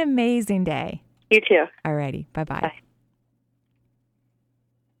 Have an amazing day. You too. All righty. Bye-bye.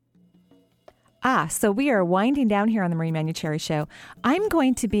 Bye. So we are winding down here on the Marie Manuchehri Show. I'm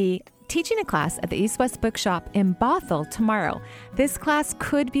going to be teaching a class at the East West Bookshop in Bothell tomorrow. This class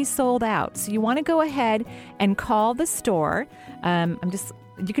could be sold out, so you want to go ahead and call the store.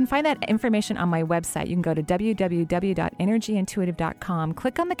 You can find that information on my website. You can go to www.energyintuitive.com,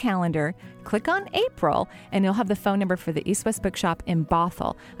 click on the calendar, click on April, and you'll have the phone number for the East West Bookshop in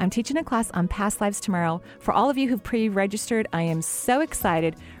Bothell. I'm teaching a class on past lives tomorrow. For all of you who've pre-registered, I am so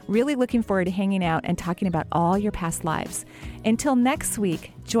excited, really looking forward to hanging out and talking about all your past lives. Until next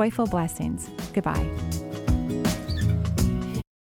week, joyful blessings. Goodbye.